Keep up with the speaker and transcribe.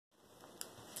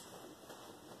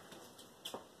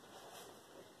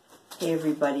Hey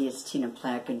everybody, it's Tina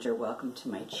Plackinger. Welcome to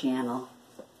my channel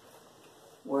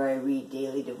where I read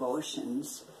daily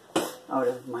devotions out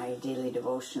of my daily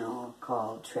devotional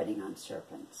called Treading on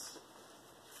Serpents.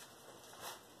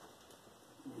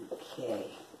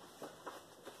 Okay.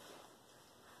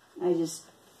 I just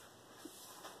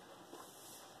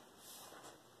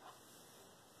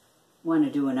want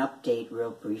to do an update real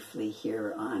briefly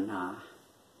here on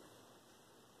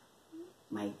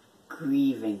my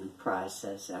grieving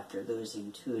process after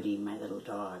losing Tootie, my little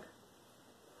dog.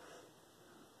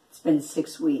 It's been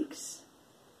 6 weeks,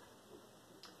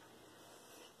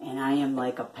 and I am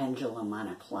like a pendulum on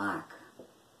a clock,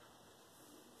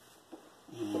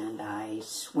 and I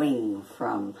swing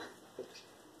from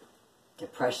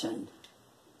depression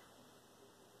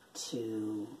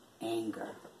to anger,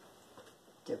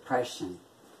 depression,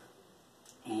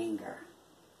 anger,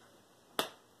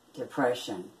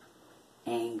 depression,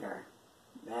 anger,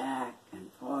 back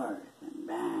and forth and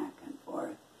back and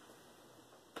forth.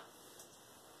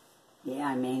 Yeah,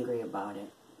 I'm angry about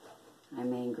it.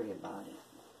 I'm angry about it.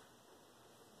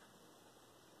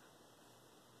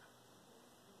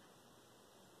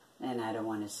 And I don't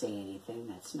want to say anything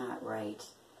that's not right.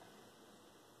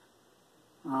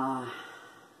 But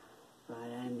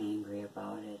I'm angry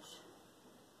about it.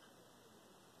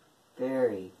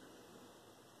 Very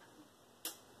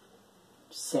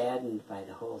saddened by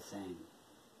the whole thing.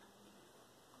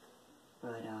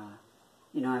 But,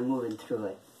 you know, I'm moving through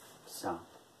it, so.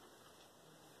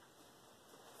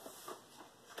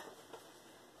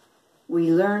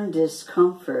 We learn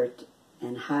discomfort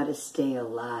and how to stay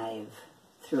alive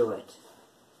through it.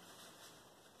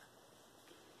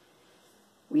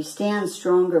 We stand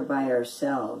stronger by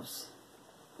ourselves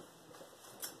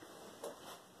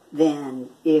than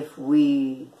if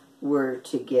we were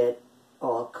to get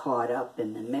all caught up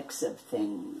in the mix of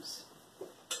things.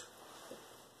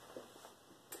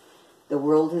 The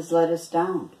world has let us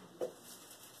down.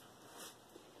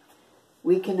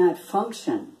 We cannot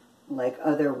function like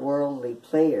other worldly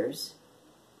players,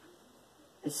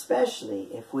 especially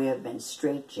if we have been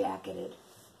straitjacketed.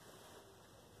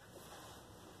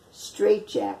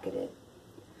 Straitjacketed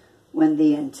when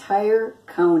the entire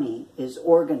county is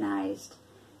organized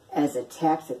as a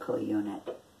tactical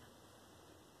unit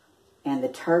and the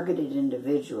targeted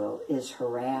individual is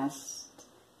harassed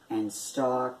and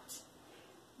stalked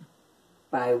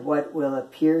by what will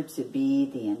appear to be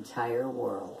the entire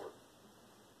world,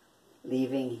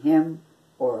 leaving him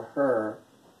or her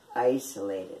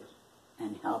isolated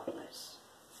and helpless.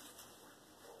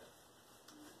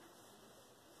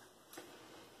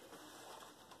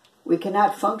 We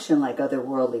cannot function like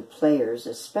otherworldly players,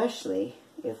 especially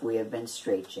if we have been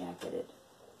straitjacketed.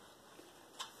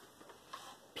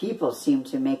 People seem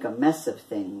to make a mess of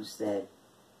things that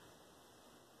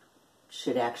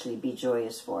should actually be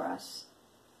joyous for us.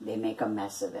 They make a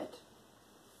mess of it.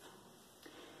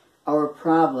 Our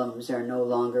problems are no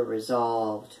longer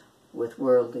resolved with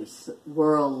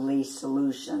worldly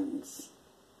solutions.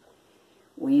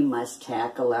 We must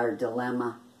tackle our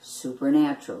dilemma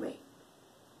supernaturally.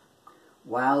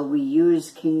 While we use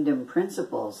kingdom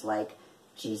principles like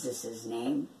Jesus'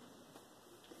 name,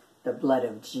 the blood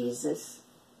of Jesus,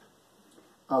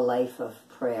 a life of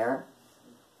prayer,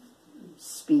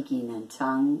 speaking in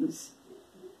tongues,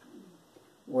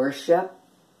 worship,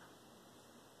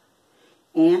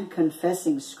 and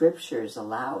confessing scriptures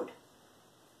aloud.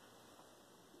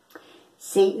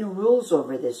 Satan rules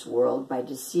over this world by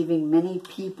deceiving many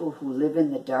people who live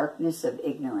in the darkness of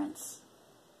ignorance.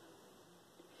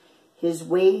 His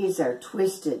ways are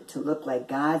twisted to look like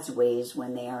God's ways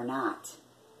when they are not.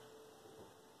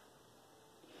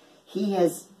 He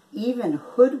has even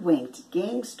hoodwinked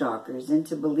gangstalkers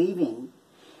into believing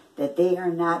that they are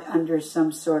not under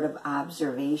some sort of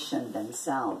observation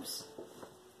themselves.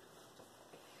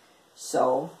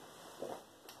 So,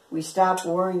 we stop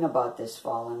worrying about this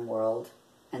fallen world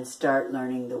and start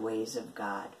learning the ways of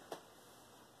God.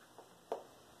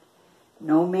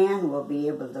 No man will be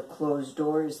able to close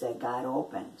doors that God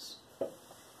opens,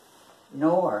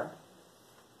 nor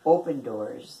open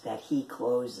doors that He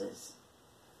closes.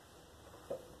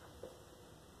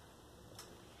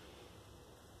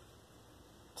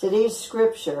 Today's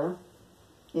scripture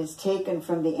is taken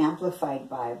from the Amplified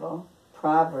Bible,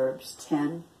 Proverbs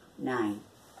 10:9.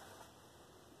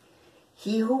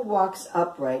 He who walks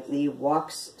uprightly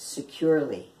walks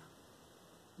securely,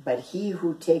 but he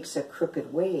who takes a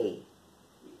crooked way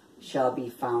shall be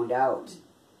found out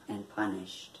and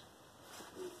punished.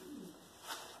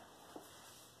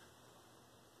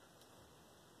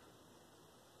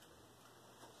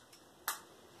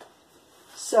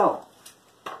 So,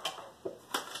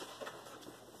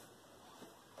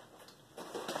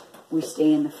 We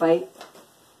stay in the fight.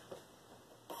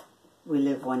 We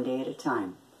live one day at a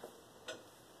time.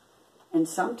 And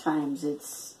sometimes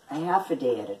it's a half a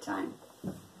day at a time.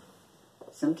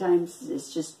 Sometimes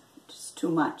it's just too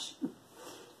much.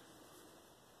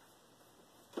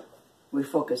 We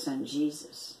focus on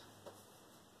Jesus.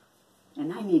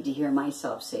 And I need to hear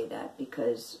myself say that,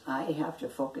 because I have to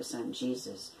focus on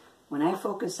Jesus. When I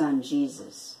focus on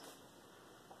Jesus,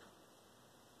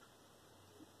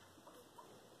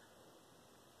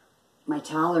 my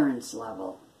tolerance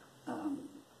level,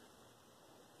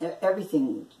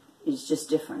 everything is just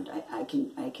different. I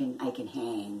can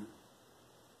hang.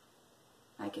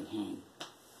 I can hang.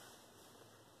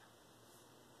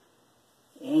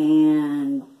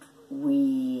 And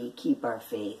we keep our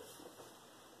faith.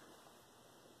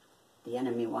 The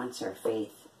enemy wants our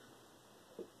faith.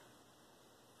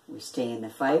 We stay in the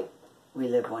fight. We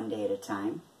live one day at a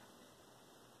time.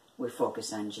 We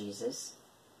focus on Jesus.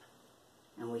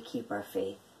 And we keep our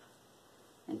faith.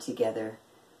 And together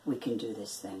we can do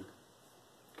this thing.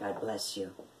 God bless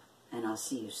you. And I'll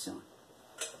see you soon.